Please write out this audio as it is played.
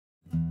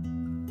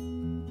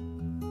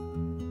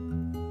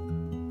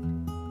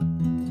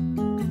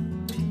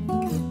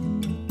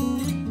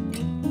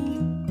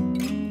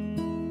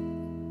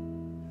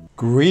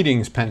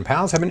Greetings, pen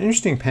pals. I have an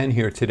interesting pen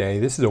here today.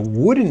 This is a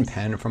wooden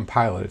pen from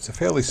Pilot. It's a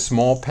fairly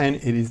small pen.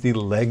 It is the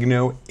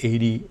Legno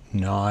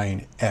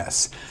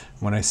 89s.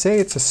 When I say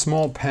it's a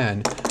small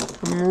pen,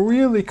 I'm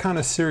really kind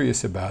of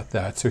serious about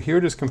that. So here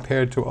it is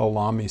compared to a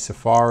Lamy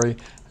Safari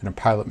and a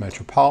Pilot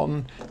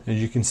Metropolitan.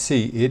 As you can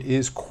see, it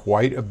is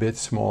quite a bit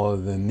smaller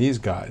than these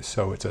guys.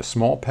 So it's a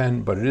small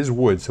pen, but it is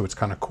wood, so it's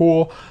kind of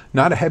cool.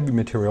 Not a heavy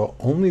material,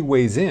 only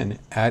weighs in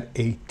at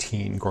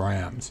 18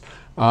 grams.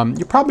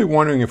 You're probably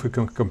wondering if we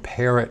can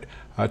compare it,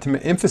 to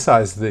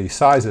emphasize the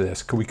size of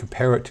this, could we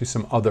compare it to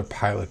some other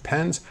Pilot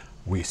pens?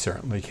 We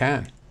certainly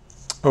can.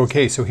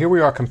 Okay, so here we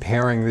are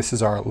comparing, this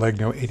is our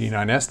Legno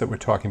 89s that we're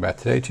talking about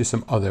today, to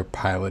some other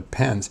Pilot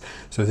pens.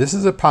 So this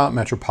is a Pilot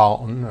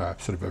Metropolitan,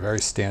 sort of a very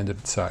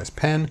standard size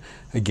pen.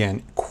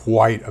 Again,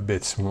 quite a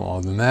bit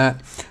smaller than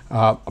that.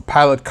 A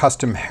Pilot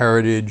Custom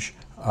Heritage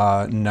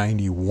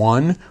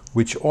 91,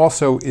 which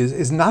also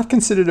is not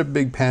considered a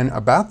big pen,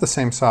 about the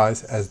same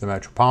size as the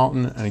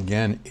Metropolitan, and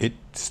again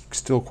it's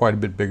still quite a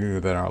bit bigger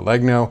than our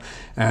Legno.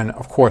 And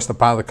of course the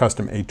Pilot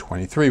Custom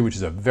 823, which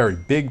is a very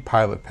big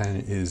Pilot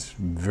pen, is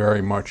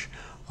very much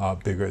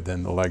bigger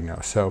than the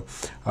Legno. So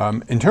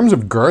in terms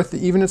of girth,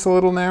 even it's a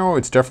little narrow.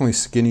 It's definitely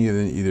skinnier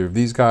than either of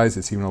these guys.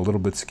 It's even a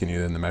little bit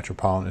skinnier than the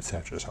Metropolitan,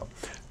 etc. So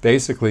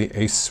basically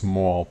a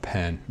small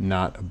pen,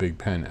 not a big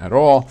pen at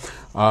all,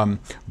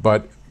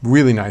 but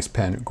really nice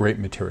pen, great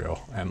material,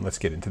 and let's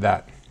get into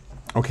that.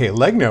 Okay,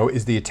 Legno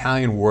is the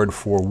Italian word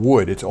for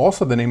wood. It's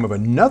also the name of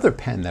another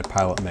pen that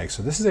Pilot makes.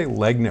 So this is a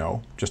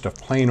Legno, just a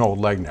plain old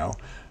Legno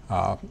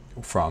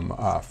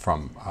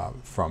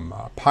from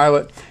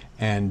Pilot,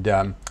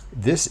 and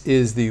this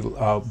is the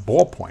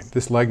ballpoint.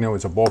 This Legno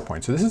is a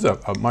ballpoint. So this is a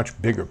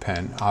much bigger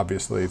pen,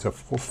 obviously. It's a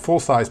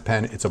full-size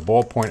pen. It's a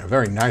ballpoint, a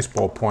very nice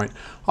ballpoint.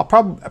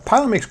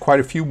 Pilot makes quite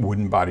a few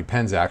wooden body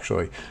pens,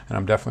 actually, and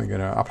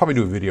I'll probably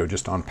do a video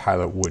just on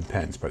Pilot wood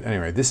pens. But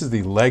anyway, this is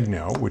the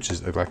Legno, which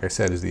is, like I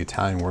said, is the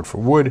Italian word for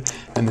wood,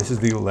 and this is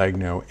the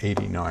Legno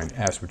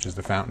 89s, which is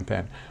the fountain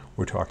pen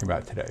we're talking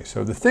about today.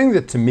 So the thing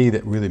that, to me,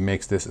 that really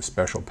makes this a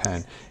special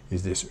pen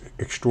is this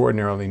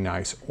extraordinarily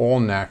nice,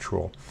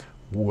 all-natural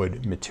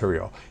wood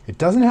material. It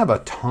doesn't have a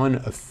ton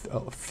of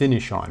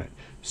finish on it,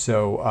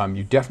 so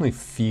you definitely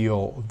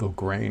feel the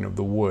grain of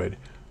the wood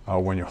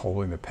when you're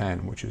holding the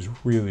pen, which is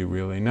really,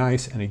 really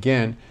nice. And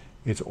again,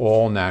 it's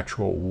all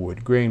natural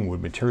wood grain,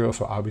 wood material,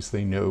 so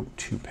obviously no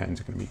two pens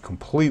are going to be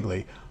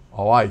completely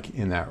alike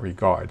in that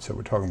regard. So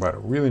we're talking about a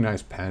really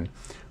nice pen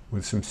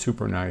with some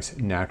super nice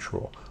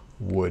natural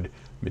wood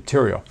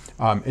material.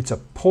 It's a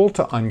pull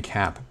to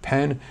uncap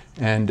pen,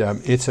 and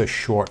it's a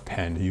short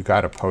pen. You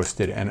got to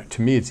post it, and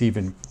to me it's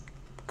even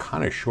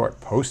kind of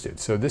short posted.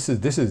 So this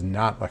is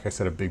not, like I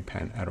said, a big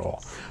pen at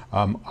all.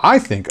 I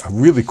think a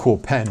really cool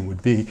pen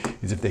would be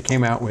if they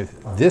came out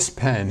with this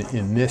pen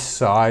in this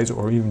size,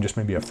 or even just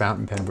maybe a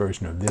fountain pen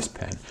version of this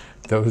pen.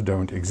 Those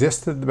don't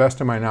exist to the best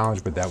of my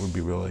knowledge, but that would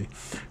be really,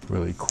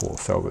 really cool.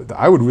 So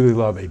I would really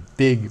love a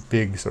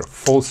big sort of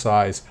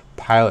full-size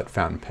Pilot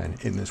fountain pen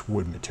in this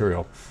wood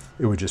material.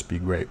 It would just be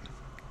great.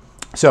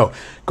 So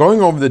going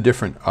over the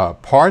different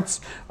parts,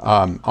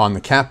 on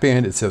the cap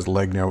band it says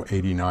Legno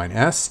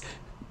 89s,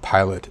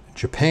 Pilot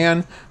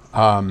Japan.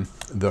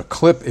 The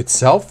clip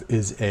itself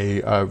is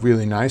a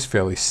really nice,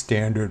 fairly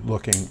standard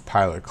looking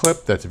Pilot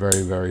clip that's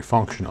very, very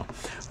functional.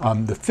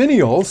 The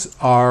finials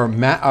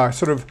are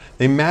sort of,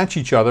 they match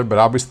each other, but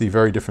obviously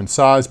very different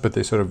size, but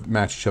they sort of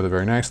match each other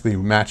very nicely,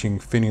 matching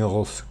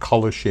finials,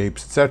 color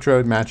shapes,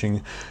 etc.,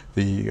 matching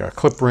the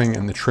clip ring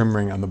and the trim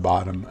ring on the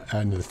bottom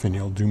and the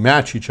finial do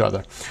match each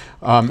other.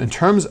 In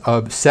terms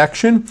of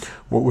section,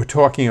 what we're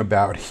talking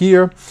about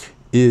here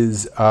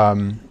is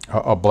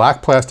a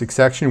black plastic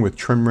section with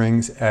trim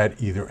rings at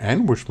either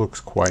end, which looks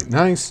quite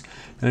nice.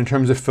 And in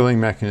terms of filling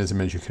mechanism,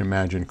 as you can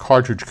imagine,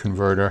 cartridge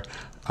converter,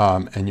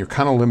 and you're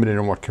kind of limited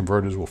on what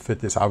converters will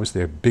fit this.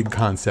 Obviously a big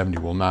Con 70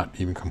 will not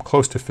even come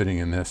close to fitting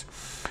in this.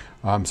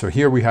 So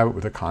here we have it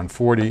with a Con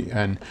 40,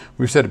 and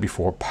we've said it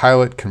before,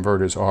 Pilot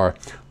converters are,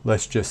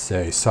 let's just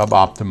say,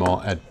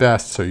 suboptimal at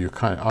best, so you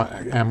kind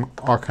of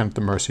are kind of at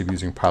the mercy of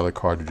using Pilot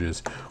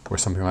cartridges or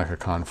something like a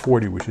Con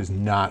 40, which is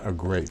not a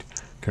great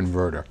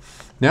converter.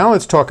 Now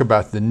let's talk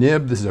about the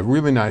nib. This is a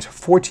really nice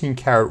 14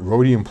 karat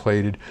rhodium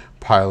plated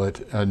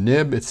Pilot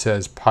nib. It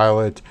says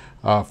Pilot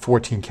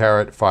 14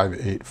 karat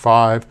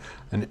 585,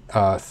 and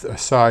a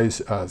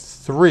size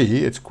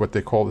 3. It's what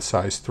they call the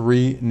size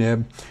 3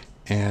 nib,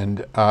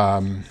 and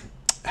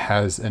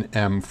has an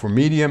M for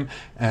medium,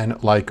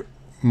 and like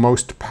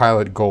most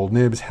Pilot gold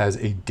nibs has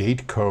a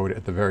date code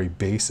at the very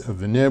base of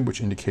the nib,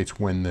 which indicates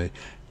when the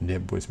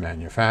nib was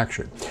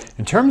manufactured.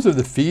 In terms of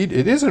the feed,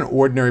 it is an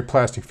ordinary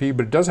plastic feed,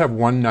 but it does have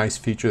one nice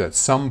feature that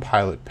some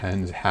Pilot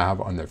pens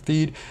have on their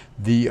feed.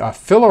 The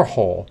filler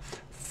hole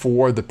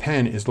for the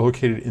pen is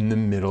located in the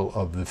middle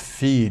of the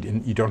feed,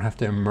 and you don't have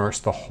to immerse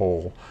the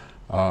whole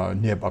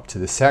nib up to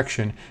the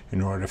section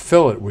in order to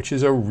fill it, which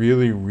is a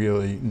really,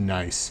 really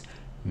nice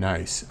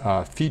nice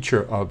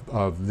feature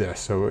of this.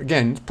 So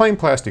again, it's plain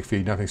plastic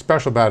feed, nothing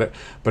special about it,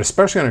 but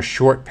especially on a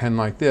short pen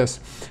like this,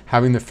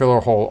 having the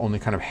filler hole only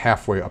kind of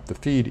halfway up the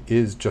feed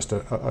is just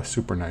a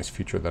super nice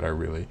feature that I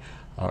really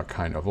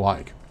kind of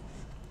like.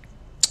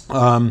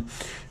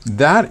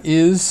 That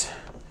is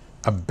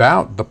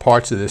about the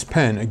parts of this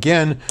pen.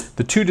 Again,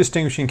 the two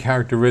distinguishing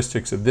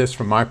characteristics of this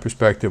from my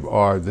perspective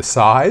are the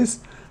size.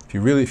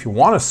 If you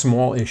want a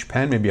small-ish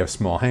pen, maybe you have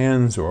small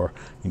hands or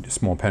you need a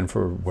small pen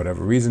for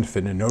whatever reason, to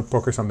fit in a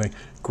notebook or something,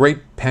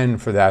 great pen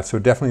for that. So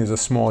it definitely is a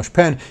smallish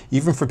pen,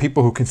 even for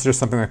people who consider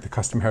something like the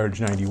Custom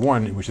Heritage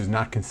 91, which is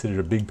not considered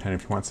a big pen.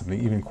 If you want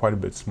something even quite a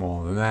bit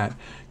smaller than that,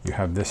 you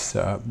have this,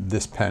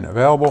 this pen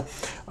available.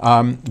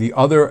 The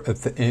other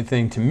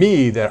thing to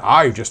me that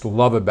I just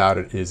love about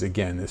it is,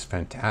 again, this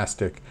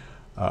fantastic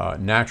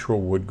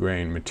natural wood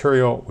grain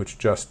material, which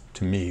just,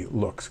 to me,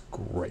 looks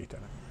great.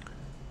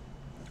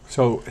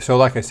 So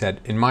like I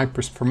said,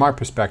 from my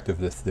perspective,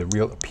 the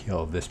real appeal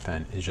of this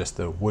pen is just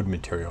the wood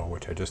material,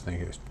 which I just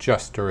think is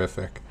just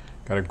terrific.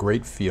 Got a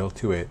great feel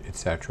to it,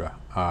 etc.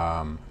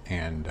 I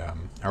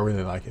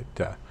really like it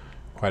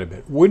quite a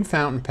bit. Wood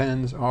fountain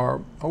pens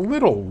are a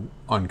little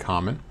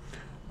uncommon,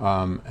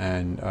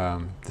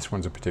 this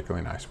one's a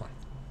particularly nice one.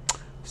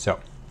 So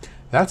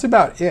that's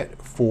about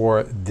it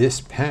for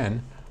this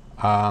pen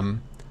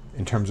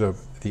in terms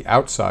of the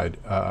outside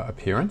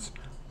appearance.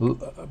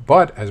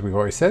 But as we've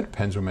always said,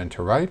 pens were meant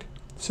to write,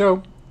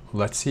 so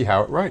let's see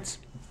how it writes.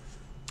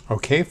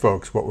 Okay,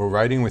 folks, what we're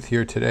writing with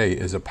here today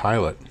is a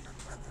Pilot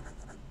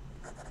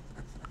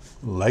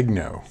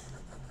Legno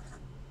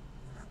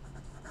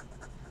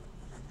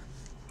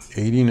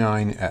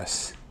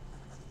 89s,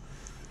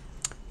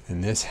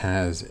 and this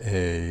has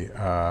a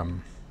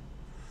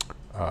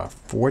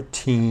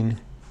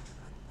 14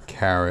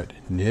 karat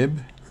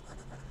nib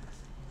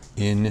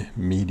in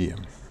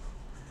medium.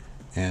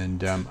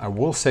 And I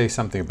will say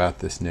something about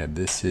this nib.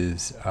 This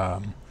is,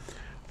 I'm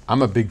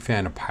a big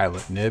fan of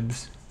Pilot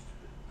nibs.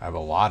 I have a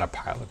lot of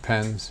Pilot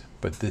pens,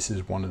 but this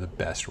is one of the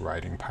best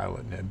writing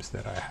Pilot nibs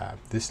that I have.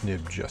 This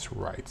nib just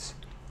writes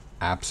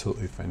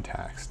absolutely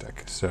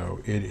fantastic. So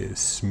it is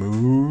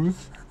smooth.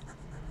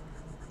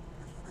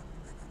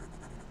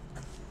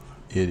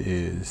 It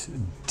is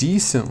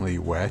decently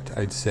wet,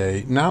 I'd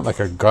say. Not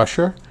like a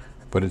gusher,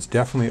 but it's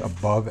definitely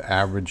above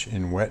average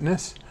in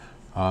wetness.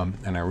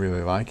 And I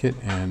really like it,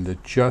 and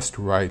it just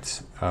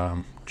writes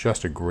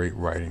just a great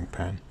writing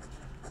pen.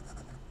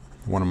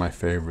 One of my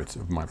favorites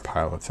of my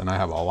Pilots, and I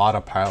have a lot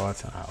of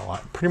Pilots, and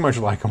I pretty much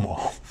like them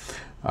all.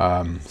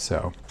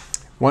 So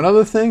one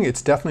other thing,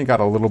 it's definitely got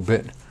a little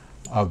bit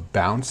of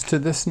bounce to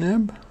this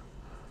nib.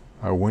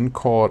 I wouldn't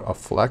call it a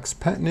flex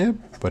pen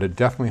nib, but it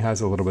definitely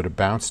has a little bit of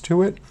bounce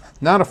to it.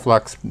 Not a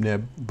flex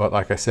nib, but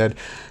like I said,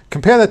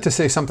 compare that to,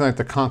 say, something like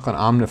the Conklin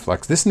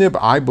Omniflex. This nib,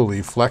 I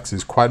believe,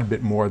 flexes quite a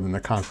bit more than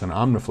the Conklin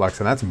Omniflex,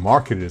 and that's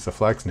marketed as a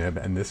flex nib,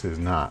 and this is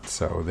not.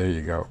 So there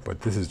you go.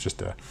 But this is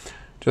just a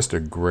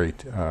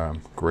great,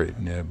 great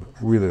nib.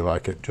 Really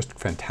like it. Just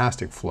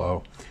fantastic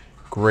flow.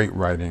 Great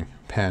writing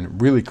pen.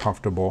 Really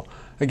comfortable.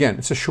 Again,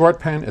 it's a short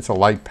pen. It's a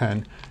light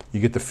pen. You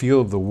get the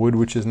feel of the wood,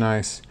 which is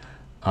nice.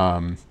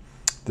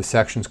 The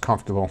section's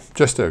comfortable.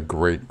 Just a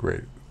great,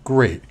 great,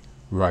 great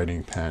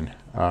writing pen.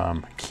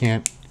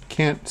 Can't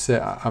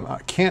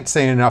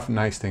say enough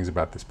nice things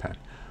about this pen.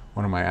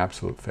 One of my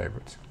absolute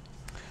favorites.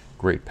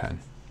 Great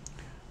pen.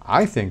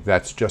 I think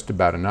that's just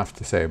about enough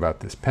to say about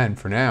this pen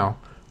for now,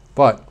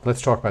 but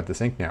let's talk about this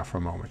ink now for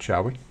a moment,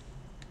 shall we?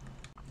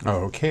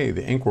 Okay,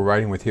 the ink we're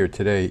writing with here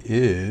today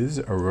is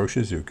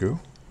Iroshizuku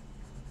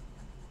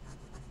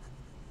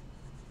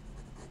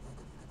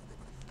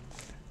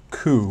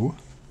Ku-Jaku.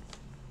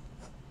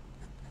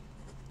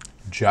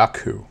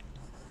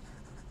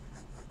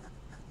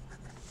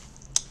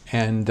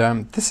 And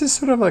this is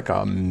sort of like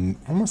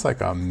almost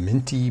like a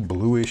minty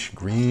bluish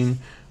green.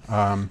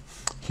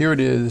 Here it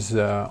is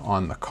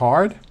on the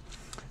card.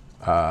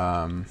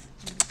 And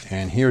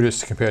here it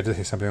is compared to,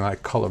 say, something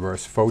like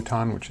Colorverse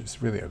Photon, which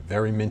is really a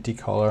very minty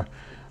color.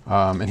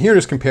 And here it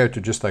is compared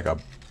to just like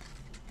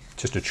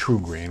just a true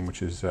green,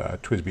 which is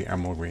TWSBI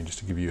Emerald Green, just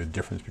to give you a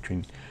difference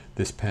between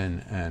this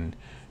pen and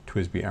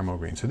TWSBI Emerald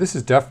Green. So this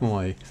is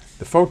definitely,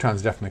 the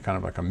Photon's definitely kind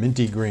of like a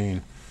minty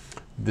green.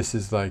 This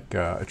is like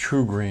a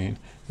true green.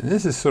 And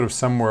this is sort of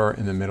somewhere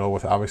in the middle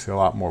with obviously a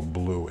lot more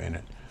blue in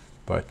it.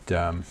 But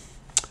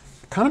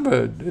kind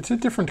of it's a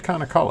different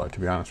kind of color, to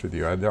be honest with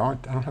you. I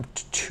don't have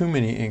too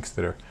many inks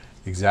that are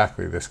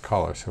exactly this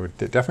color. So it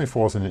definitely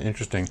falls in an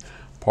interesting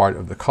part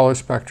of the color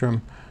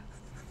spectrum.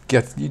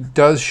 It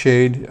does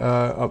shade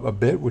a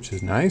bit, which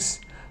is nice.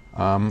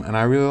 And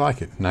I really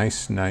like it.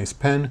 Nice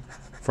pen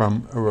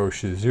from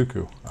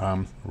Iroshizuku.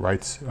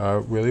 Writes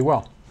really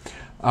well.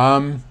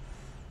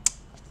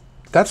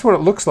 That's what it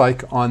looks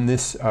like on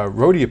this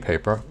Rhodia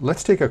paper.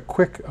 Let's take a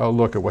quick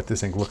look at what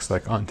this ink looks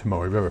like on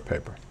Tomoe River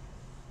paper.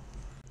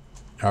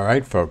 All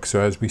right, folks,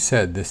 so as we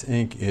said, this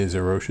ink is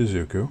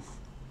Iroshizuku.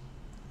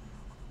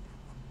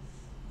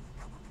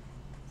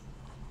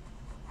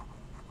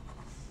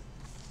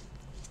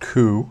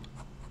 Ku-Jaku.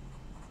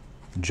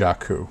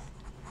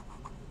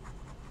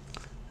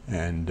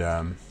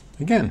 And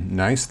again,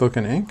 nice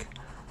looking ink.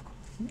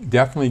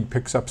 Definitely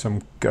picks up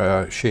some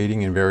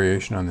shading and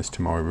variation on this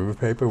Tomoe River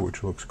paper,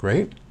 which looks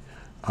great.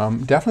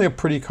 Definitely a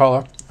pretty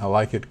color. I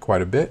like it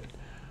quite a bit.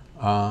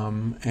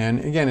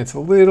 And again, it's a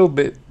little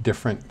bit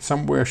different,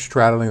 somewhere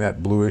straddling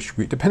that bluish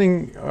green.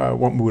 Depending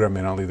what mood I'm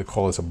in, I'll either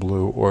call this a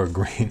blue or a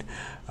green.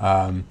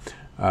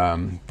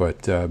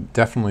 But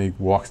definitely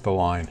walks the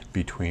line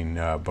between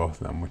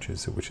both of them, which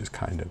is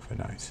kind of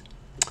nice.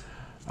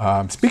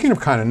 Speaking of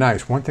kind of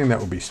nice, one thing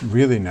that would be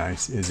really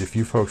nice is if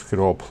you folks could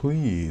all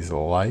please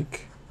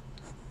like,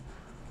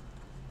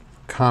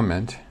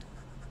 comment,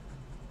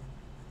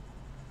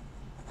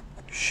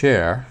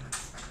 share,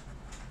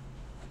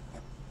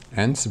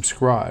 and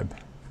subscribe.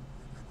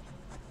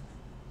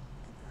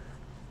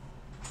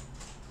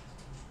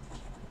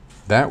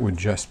 That would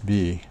just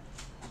be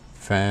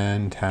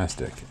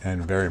fantastic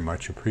and very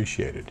much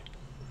appreciated.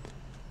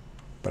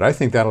 But I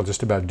think that'll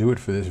just about do it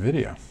for this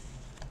video.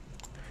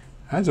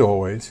 As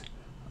always,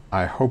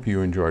 I hope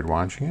you enjoyed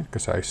watching it,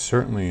 because I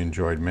certainly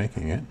enjoyed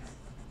making it.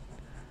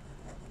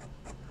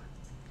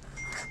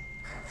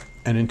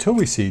 And until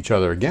we see each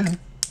other again,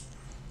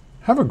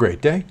 have a great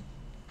day.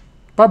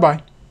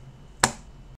 Bye-bye.